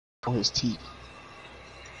on his teeth.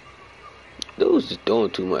 Dude's just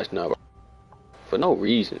doing too much now, bro. For no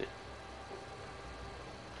reason.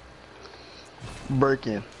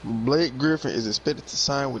 Breaking. Blake Griffin is expected to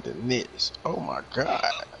sign with the Nets. Oh my God.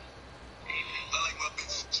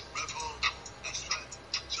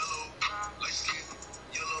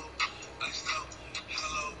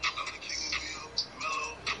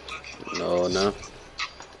 No.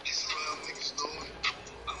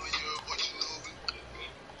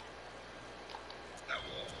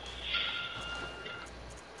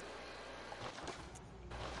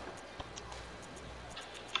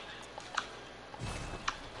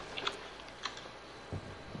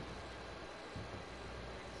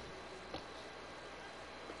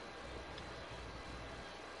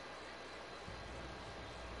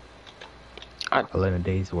 I 11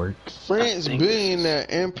 days work. France billionaire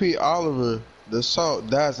MP Oliver the Salt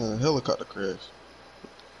dies in a helicopter crash.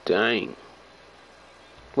 Dang.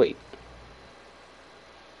 Wait.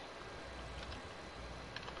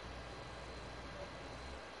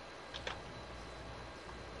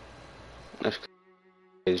 That's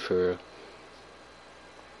crazy for real.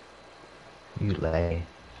 You lag.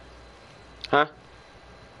 Huh?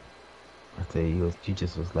 I tell you, you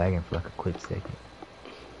just was lagging for like a quick second.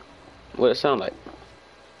 What it sound like?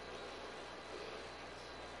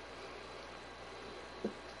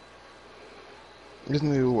 This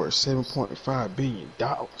nigga worth $7.5 billion.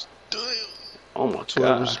 Damn. Oh my To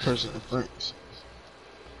the richest god. person in France.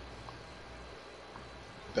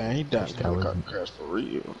 Dang, he died in a helicopter crash for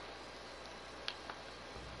real.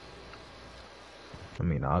 I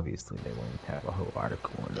mean, obviously they won't have a whole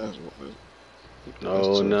article on it. That's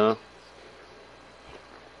what No.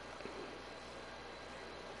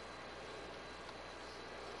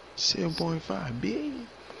 $7.5 billion.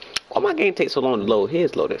 Why my game take so long to load?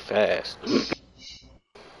 His loaded fast.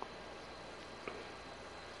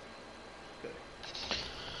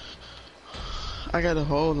 I gotta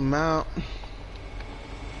hold him out.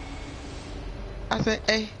 I say,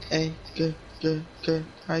 hey, good,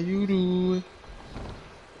 how you doing?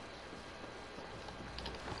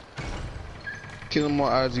 Kill him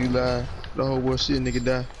on IG Live. The whole world shit, nigga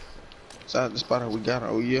die. Inside the spot we got her,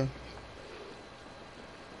 oh yeah.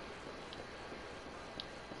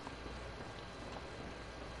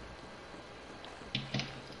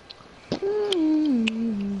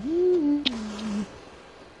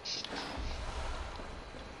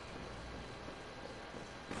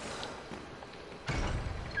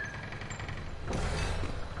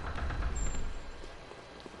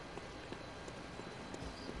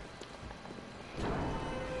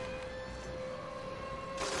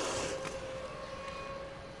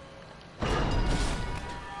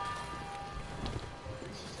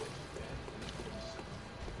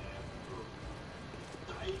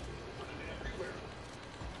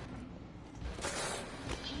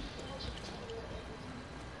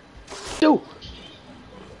 Yo.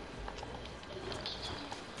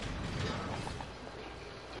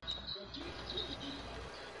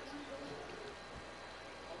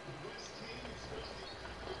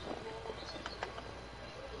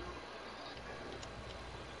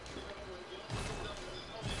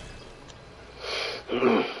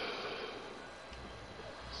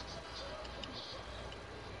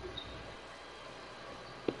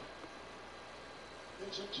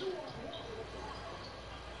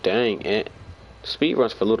 Dang, and speed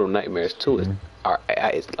runs for Little Nightmares too.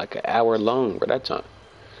 It's like an hour long, but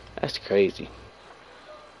that's crazy.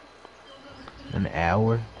 An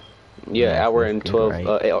hour? Yeah, hour and good, 12, right?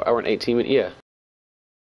 hour and 18 minutes. Yeah.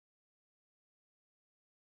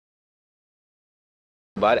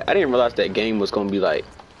 But I didn't realize that game was gonna be like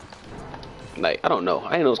I don't know.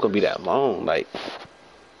 I didn't know it was gonna be that long. Like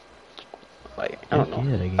I don't know.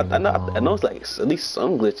 Yeah, I know it's like at least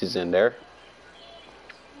some glitches in there.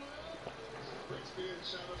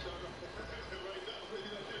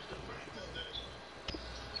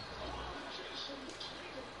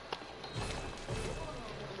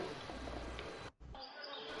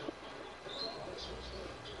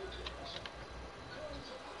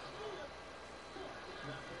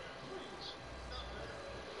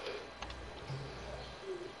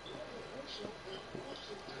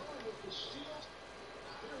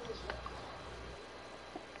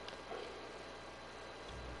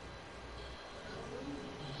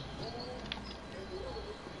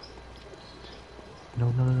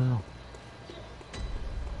 No.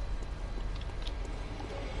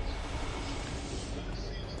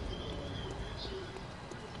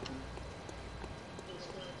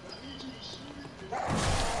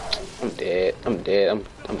 I'm dead.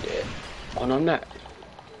 I'm dead. Oh no, I'm not.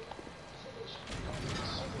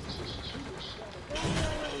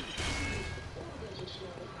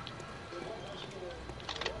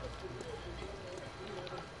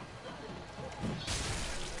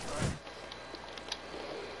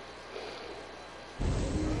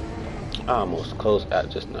 I almost closed out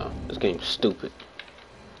just now. This game's stupid.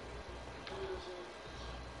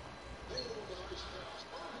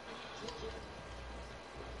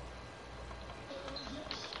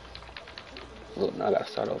 Look, now I gotta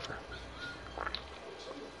start over.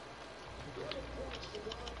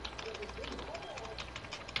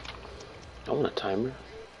 I want a timer.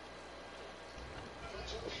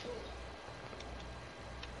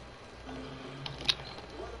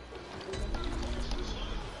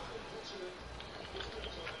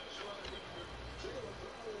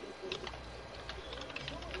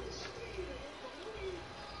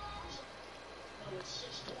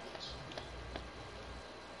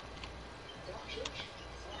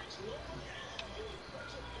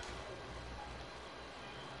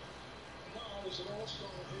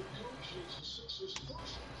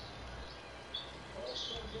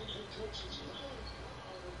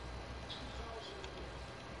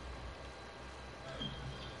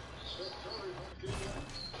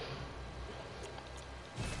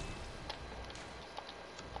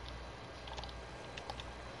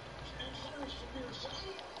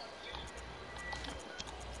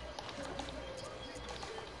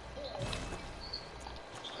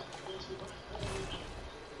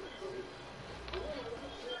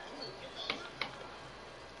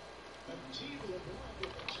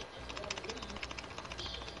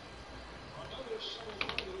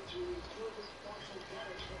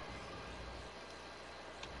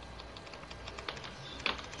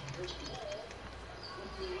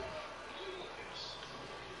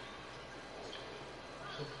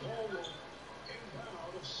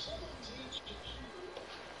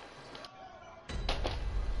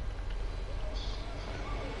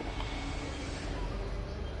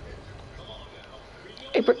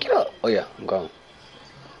 Hey, break it up. Oh yeah, I'm gone.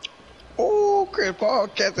 Oh, Chris Paul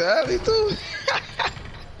catch the alley too.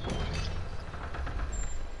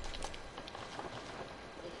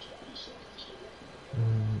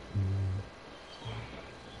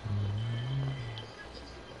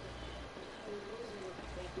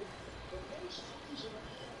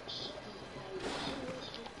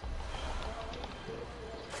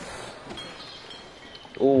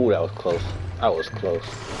 Ooh, that was close. That was close.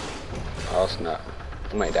 Oh snap.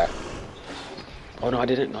 I might die. Oh no, I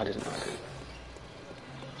didn't. No, I didn't. No, I didn't.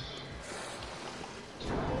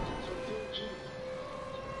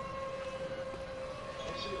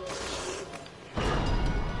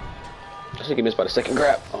 I should get missed by the second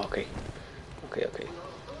grab. Oh, okay. Okay, okay.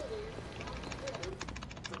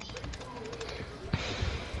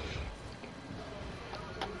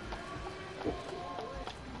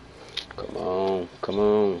 Come on, come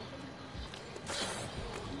on.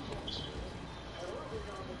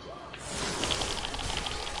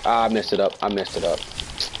 Ah, I messed it up. I messed it up.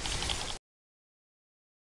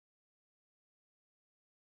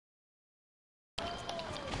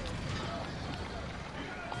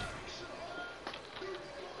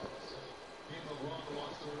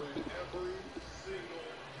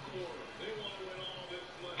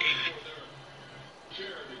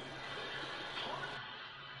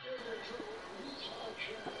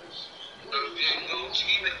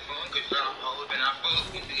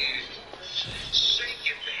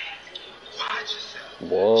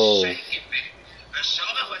 Whoa.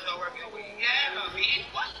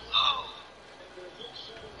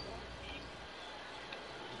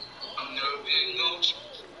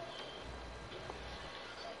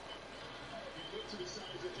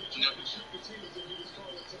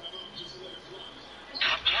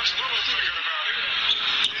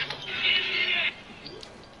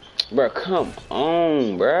 Bruh, come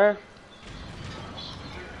on, bruh.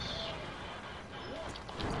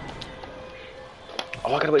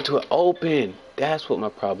 Oh, I gotta wait till it open. That's what my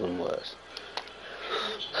problem was.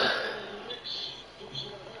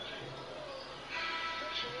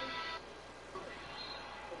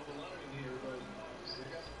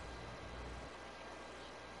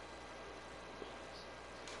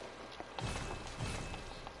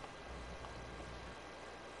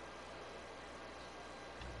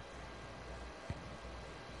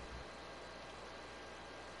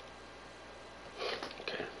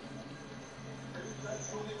 Okay.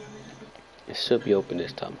 It should be open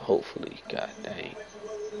this time, hopefully. God dang.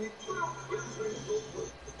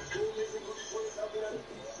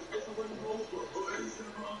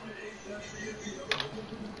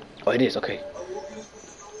 Oh, it is, okay.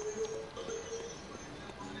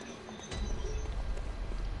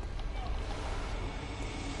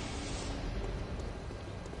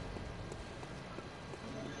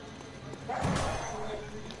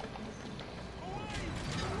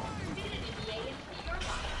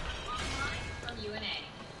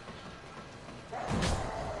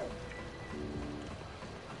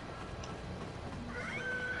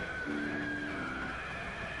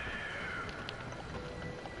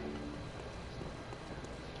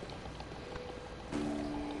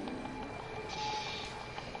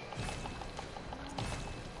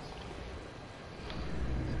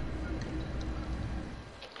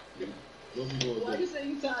 Why you say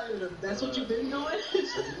you tired of them? That's what you've been doing?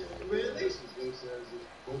 Really?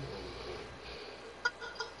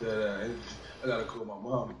 I gotta call my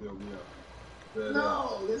mom to bail me out.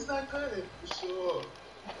 No, that's not good. For sure.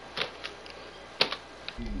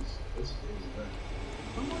 Jeez, that's crazy, man.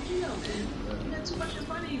 What more do you know, man? You got too much in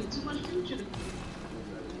front of you, too much future to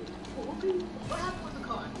what happened with the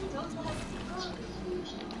car? Can you tell us what happened with the car?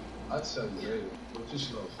 I'll tell you later, but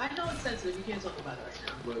just know. I know it's sensitive, you can't talk about it right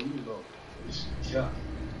now. But you know, yeah.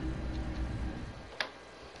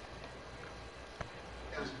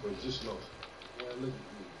 But just know. Man, look at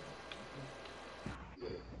me.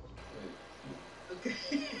 Yeah. Okay.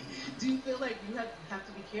 Do you feel like you have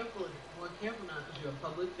to be careful, more careful now because you're a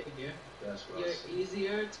public figure? That's what You're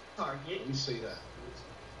easier to target. Let me say that.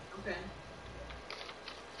 Okay.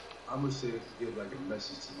 I'm gonna say it to give like a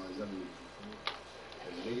message to my young niggas.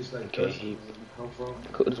 And niggas like Okay, us, he where we come from,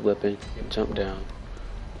 put his weapon, jump down.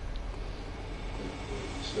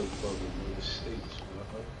 still fucking in the States, you know,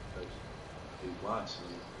 because they watching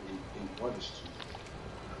it, they want us to. You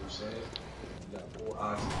know what I'm saying? You got more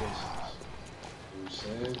odds against us. You know what I'm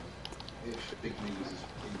saying? And big niggas is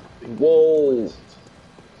big Whoa! niggas.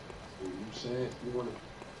 You know what I'm saying?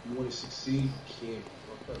 You wanna succeed, you can't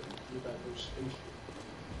fuck up. You got no space for it.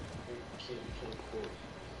 You can't afford it.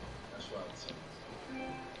 That's why I tell you.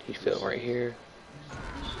 He fell right here.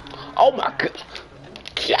 Oh my god!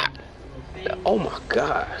 God. Oh my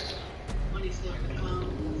gosh! Money's starting to come.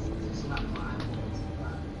 It's a lot more eyeballs,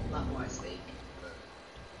 a lot more at stake.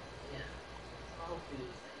 Yeah. Hopefully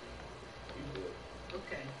it's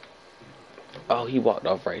okay. Oh, he walked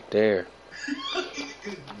off right there. Okay,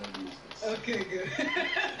 good. Okay.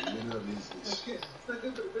 None of these It's not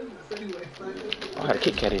good for the business anyway. I had a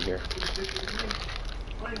Kit Kat in here.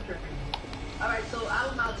 Alright, so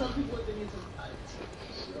I'll tell people what they need to find.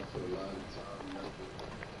 I put a lot of time and effort.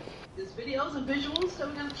 There's videos and visuals that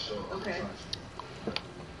we're gonna. Sure. Okay.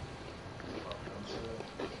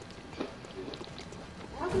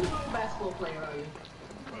 How good of a basketball player are you?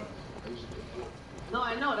 No,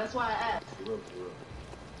 I know. That's why I asked. For real.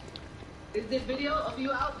 Is there video of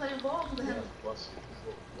you out playing ball? Yeah, what?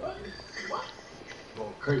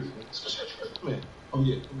 Going crazy. Come here. Oh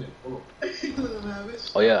yeah, come here. Hold on. You let him have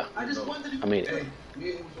it. Oh yeah. I just wondered if I mean, Hey,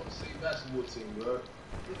 me and him was on the same basketball team, you heard?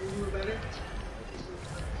 and you were better.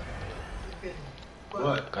 Okay.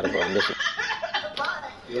 What? gotta go and listen.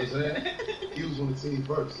 Bye. You know what I'm saying? He was on the team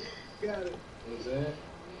first. Got it. You know what I'm saying?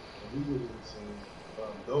 And we was on the team,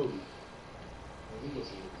 Dodie. And we was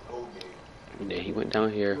in the whole game. And then he went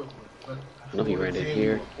down here. I know he ran it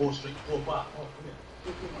here. 4 straight, 4 5. Oh, come here.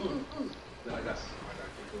 Then I got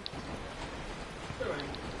kicked It's alright.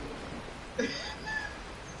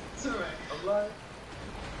 It's alright. I'm lying.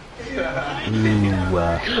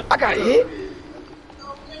 Ooh, I got hit.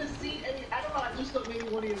 No, we're gonna see. I don't know. I just thought maybe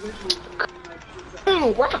one of your visuals.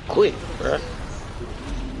 Real quick, bro.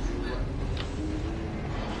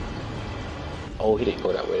 Oh, he didn't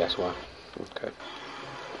go that way. That's why. Okay.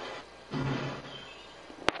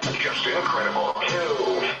 Just incredible.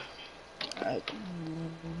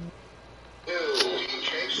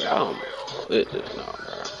 Oh my goodness, no,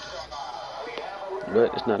 bro.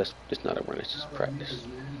 But it's not a run. It's just practice.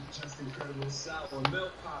 Just incredible sour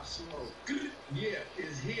milk pop slow. Yeah,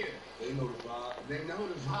 is here. They know the vibe. They know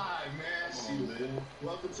the vibe, man. See, man.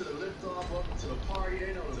 Welcome to the liftoff. Welcome to the party.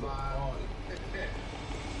 They know the vibe.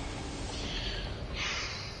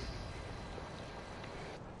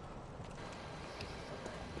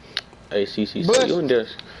 Hey, CC, Bush.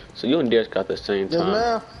 so you and Darius got the same Yes, time.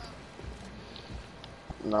 ma'am.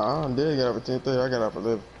 Nah, I did get up at 10:30. I got up at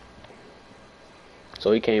 11.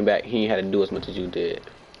 So he came back. He ain't had to do as much as you did.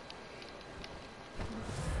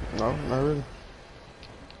 No, not really.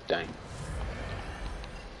 Dang.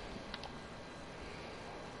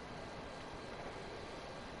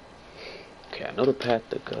 Okay, I know the path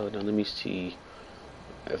to go. Now let me see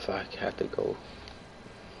if I have to go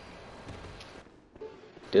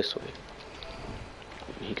this way.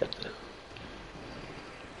 He got the.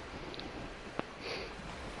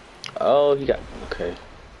 Oh, he got. Okay.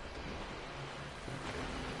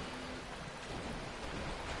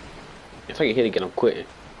 If I get hit again, I'm quitting.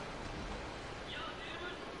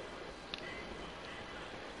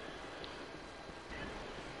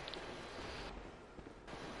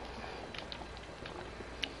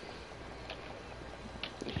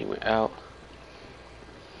 He went out.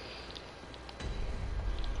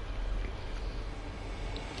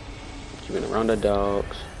 He went around the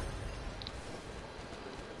dogs.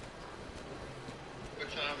 What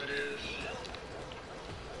time it is?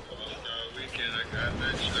 Weekend. I got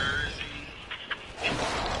that jersey.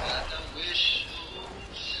 Got the wish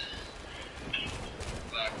shoes.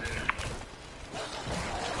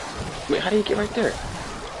 Wait, how do you get right there?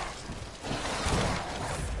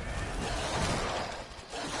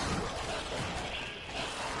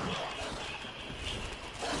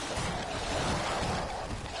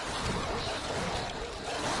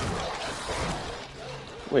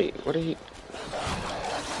 Wait, what are you?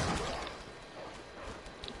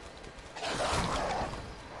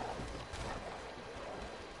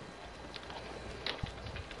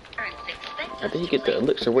 I think he get the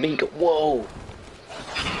elixir. Where did he go? Whoa!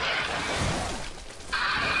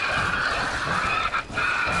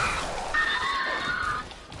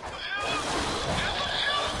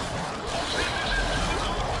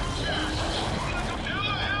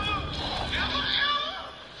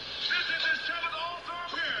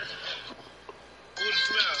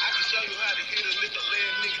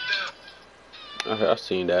 I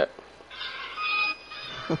seen that.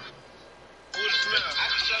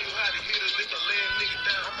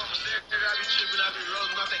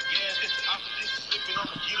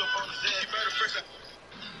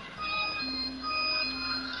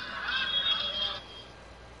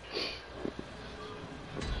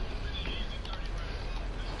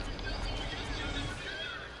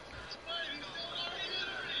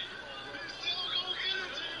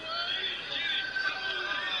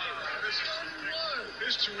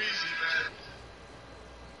 It's too easy, man.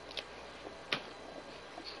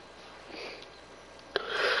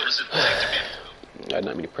 I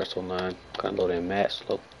not mean to press online. Can't load in mad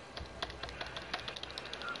slow.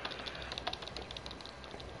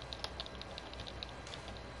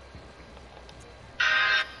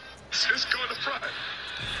 Just go in the front.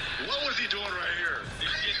 What was he doing right here? He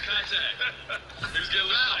was getting contact. He was getting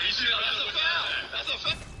loud. He should have done that. That's a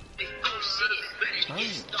foul.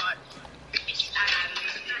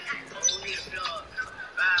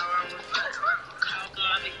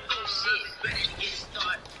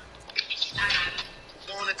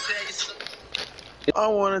 I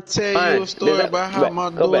want to tell you a story about how my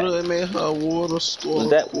daughter made her water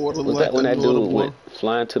score a quarter Was like that when that another dude went one.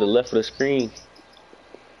 flying to the left of the screen?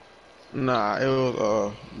 Nah, it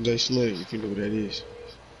was Jay Slug, if you know what that is.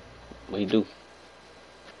 What he do?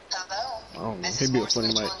 I don't know. He be a funny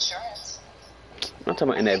mic. I'm talking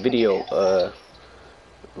about in that video.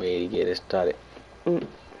 Where he get it started? I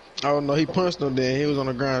don't know. He punched him. Then he was on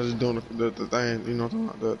the ground just doing the thing. You know what I'm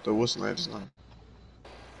talking about? The what's the name? Just like.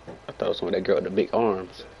 I thought it was with that girl with the big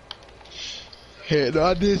arms. Hey, no,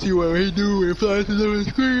 I did see what he do when he flies to the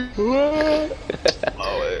screen. What?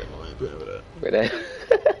 Oh wait, I ain't paying for that. Where that?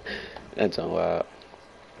 That's on wild.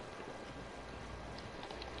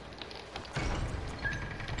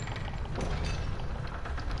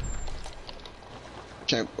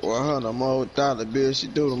 Can't well her no more without the bill. She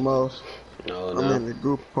do the most. No, I'm no. in the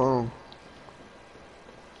group home.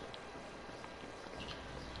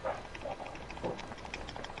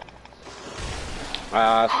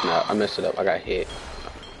 Ah, snap. I messed it up. I got hit.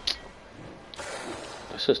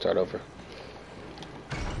 I should start over.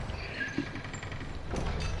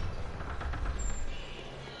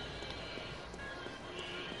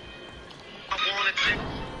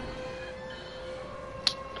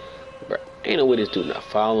 Bruh, ain't no way this dude not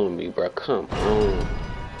following me, bruh. Come on.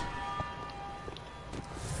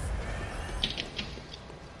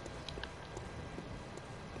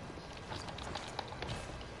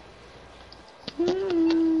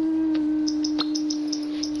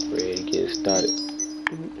 Ready to get started.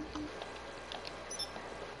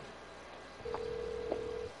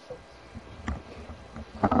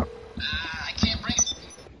 I can't bring it.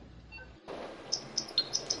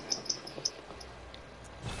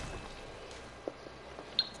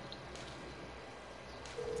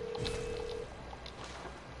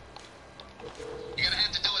 You're gonna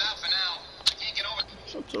have to do it out for now. I can't get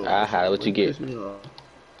over. Ah, what you get?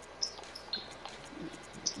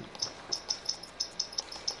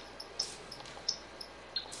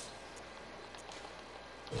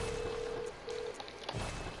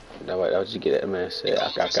 That what you get at, man. Said,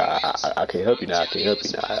 I can't help you now. I can't help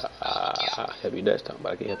you now. I'll help you next time,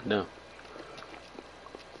 but I can't help you now.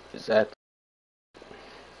 Exactly.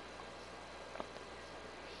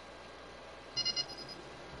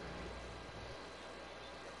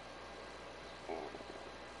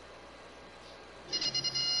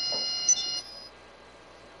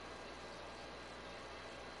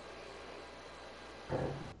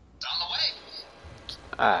 It's on the way.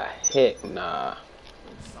 Ah, heck nah.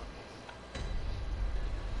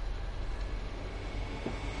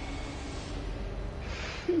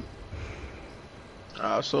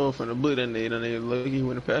 I saw from the blue that nigga lucky he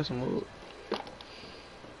went to pass him up.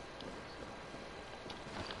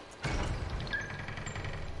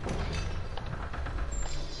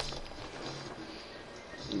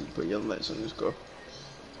 Put yellow lights on this car.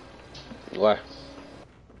 Why?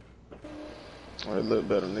 Oh, it look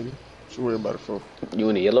better, nigga. What you worry about it for? You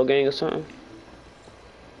in the yellow gang or something?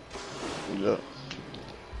 Yeah.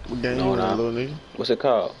 What game No, you in, nah. little nigga? What's it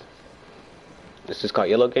called? This is called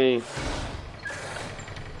Yellow Gang.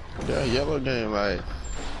 Yeah, yellow game. Like,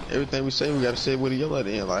 everything we say, we gotta say with a yellow at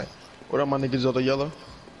the end. Like, what up, my niggas of the yellow? You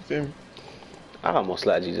feel me? I almost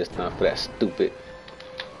slapped you just now for that stupid.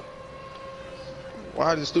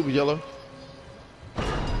 Why is it stupid yellow?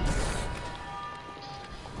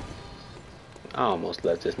 I almost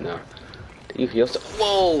left just now. You hear yourself?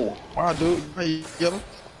 Whoa! Why, dude? Why you yellow?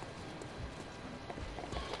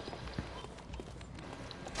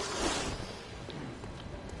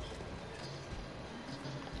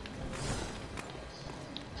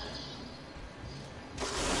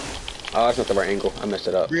 Oh, that's not the right angle. I messed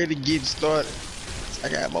it up. Ready to get started. I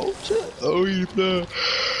got more shit. Oh, you play.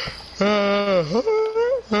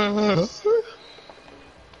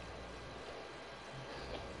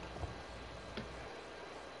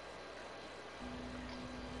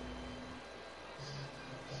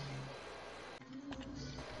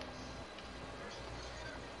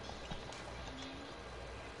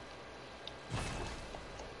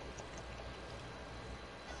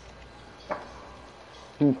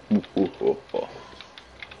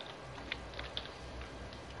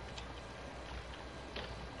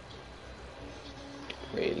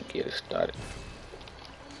 Ready to get it started.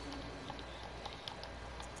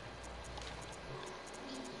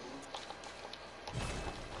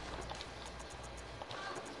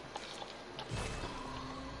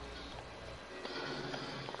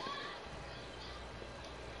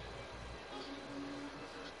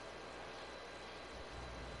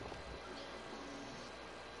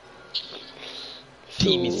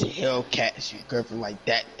 Demons and Hellcats, your girlfriend like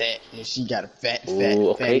that, and she got a fat, Ooh,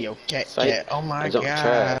 okay. fatty old cat. Oh my Jump god.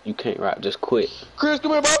 trash. You can't rap. Just quit. Chris,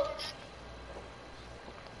 come here, bro.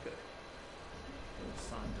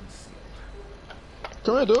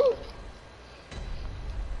 Come here, dude.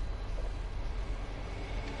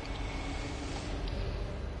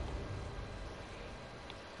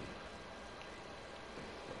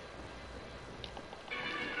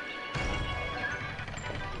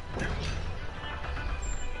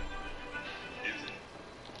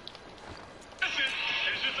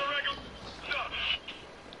 It's just a regular stuff.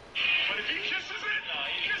 But if he kisses it,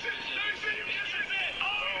 kisses it, kisses it. Oh,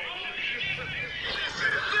 kisses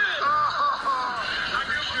it. I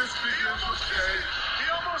guess this begins with Jay. He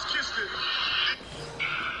almost kissed it.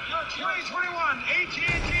 The 2021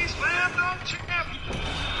 AT&T Slam Dunk Champion,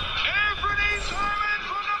 Anthony Simon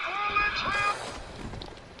from the Portland Trail.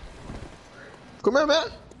 Come here, man.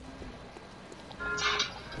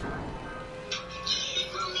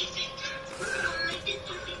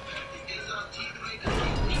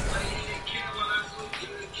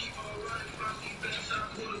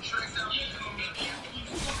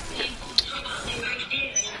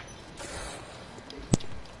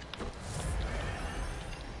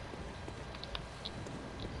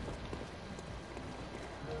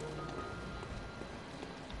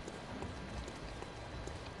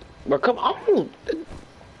 But come on.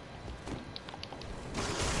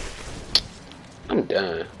 I'm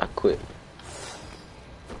done. I quit.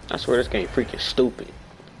 I swear this game freaking stupid.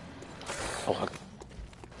 Oh,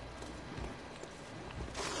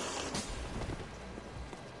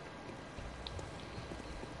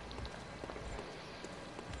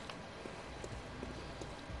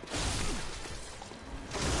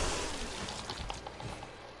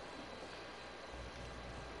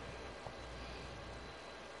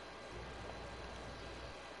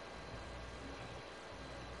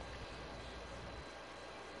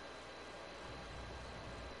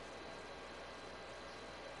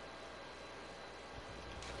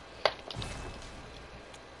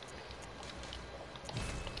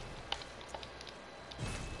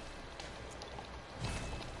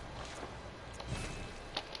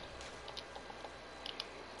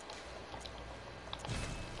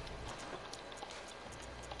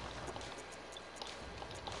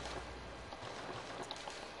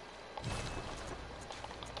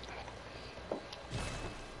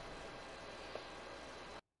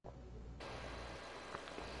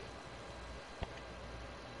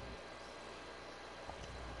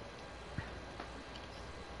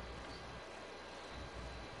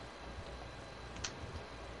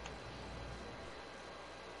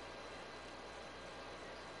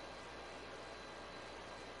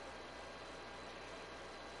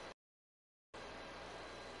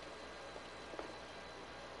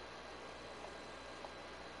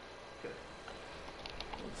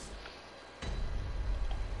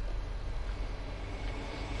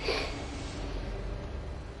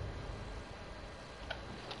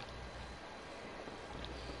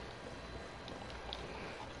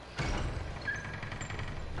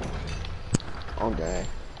 On game.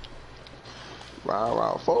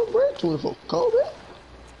 Round 4, bro. 24 Kobe.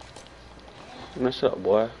 Mess up,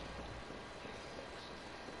 boy.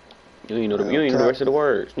 You ain't know the Man, you ain't know the cap. rest of the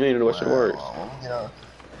words. You ain't know the rest of the words.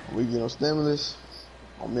 When we get on stimulus,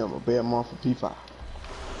 I'm gonna bet them off for P5.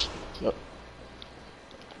 Yep.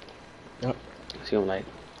 Yep. See, I'm like,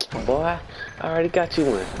 boy, I already got you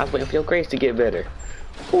one. I was waiting for your grades to get better.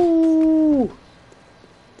 Ooh.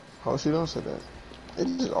 Oh, she don't say that.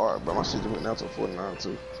 It's just hard, bro. My shit just went down to 49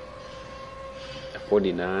 too.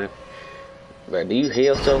 49. Bro, do you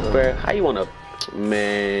hear yourself, bro? How you wanna,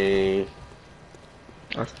 man?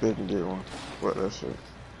 I still can get one. What that shit?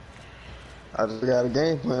 I just got a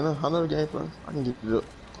game plan. I know the game plan. I can get it up.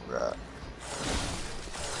 Right.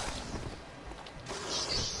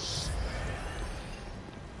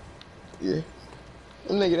 Yeah.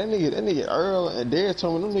 That nigga Earl and Dad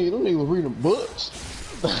told me them niggas was reading books.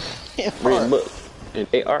 Reading books in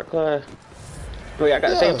a art class. Wait, I got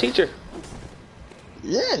the same teacher.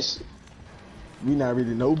 Yes. We not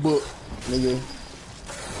reading no book, nigga.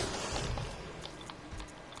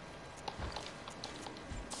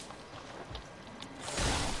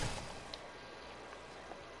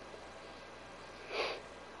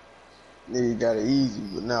 Nigga got it easy,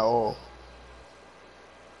 but not all.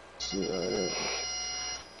 Shit,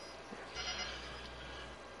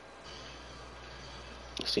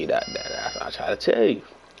 See that I try to tell you.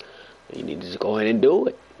 You need to just go ahead and do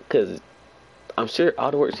it, cause I'm sure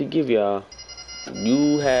all the works he give y'all,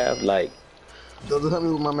 you have like. Doesn't help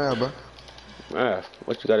me with my math, bro.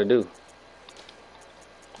 What you gotta do?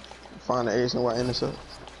 Find the X and Y intercept.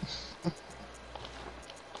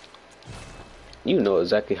 You know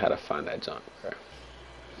exactly how to find that junk, bro.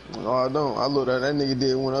 No, I don't. I looked at that nigga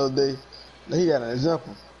did one the other day. He got an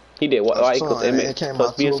example. He did what? Y equals MX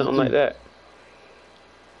plus B or something like that.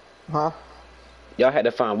 Huh? Y'all had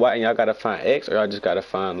to find Y and y'all gotta find X, or y'all just gotta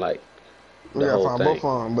find like we gotta find both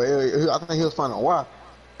of them, but I think he was finding Y,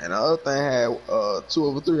 and the other thing had 2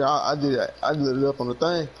 over 3. I did it up on the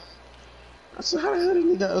thing. I said, how the hell did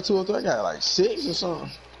he got 2 over 3? I got like 6 or something.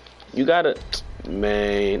 You gotta,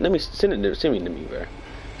 man. Let me send me to me, bro.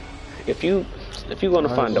 If you want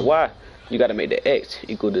to find the Y, you gotta make the X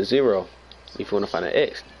equal to 0. If you want to find the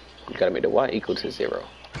X, you gotta make the Y equal to 0.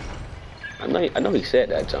 I know he said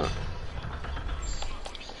that, John.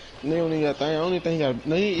 He only got thing. I don't think he got.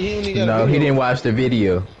 No, he only got. No, he didn't watch the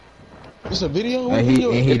video. It's a video. And he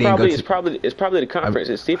It's probably the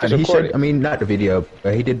conference. See if it's recorded. I mean, not the video,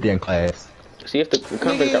 but he did it in class. See if the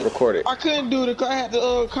conference got recorded. I couldn't do the. I had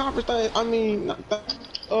the conference thing. I mean,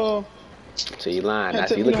 So you lying? Now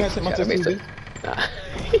you looking at my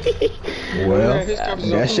Well,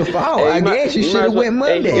 that's your fault. I guess you should have went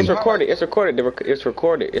Monday. It's recorded. It's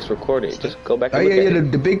recorded. Just go back and look at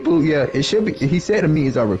it. The big blue, yeah, it should be. He said the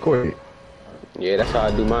meetings are recorded. Yeah, that's how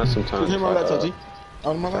I do mine sometimes. I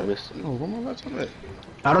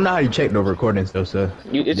don't know how you check the recordings though, sir.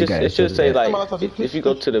 It should say like if you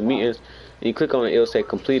go to the meetings and you click on it, it'll say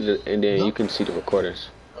completed, and then you can see the recordings.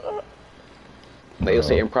 Like it'll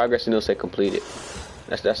say in progress and it'll say completed.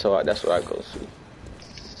 That's what I go to.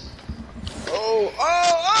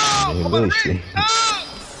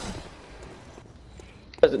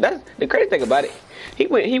 That's the crazy thing about it. He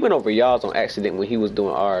went over y'all's on accident when he was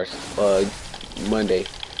doing ours Monday.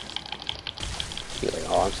 He was like,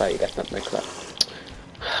 oh, I'm sorry, that's not my clap.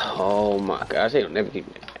 Oh my gosh, they don't never give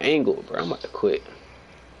me an angle, bro. I'm about to quit.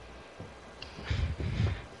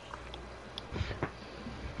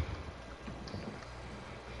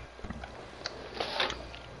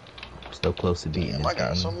 So close to beating this I got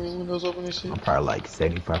game. so many windows open and shit. I'm probably like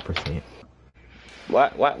 75%.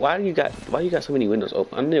 Why you got so many windows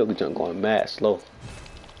open? I knew you're going mad slow.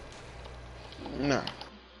 Nah.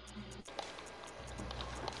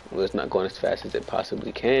 Well, it's not going as fast as it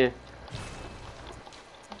possibly can.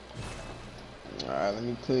 Alright, let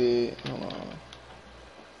me clear. Hold on.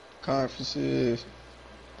 Conferences.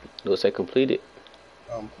 Do it say completed?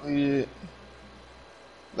 Completed.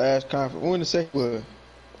 Last conference. When the second was?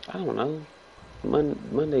 I don't know.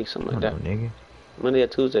 Monday, something like that. Nigga. Monday or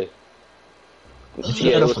Tuesday.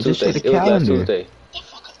 Yeah, it was Tuesday. It was last Tuesday.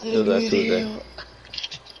 It was last Tuesday.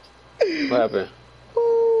 What happened?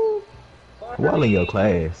 Who all in your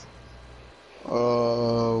class?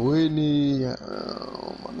 Whitney,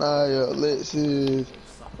 Manaya, Alexis.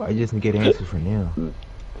 Why you just get answers from them?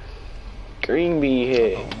 Green bean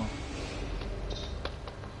head.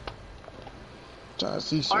 Trying to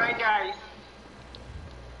see something. Alright, guys.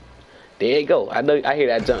 There you go. I hear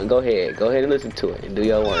that junk. Go ahead and listen to it and do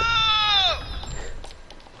your work.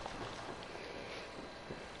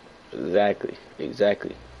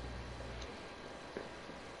 Exactly.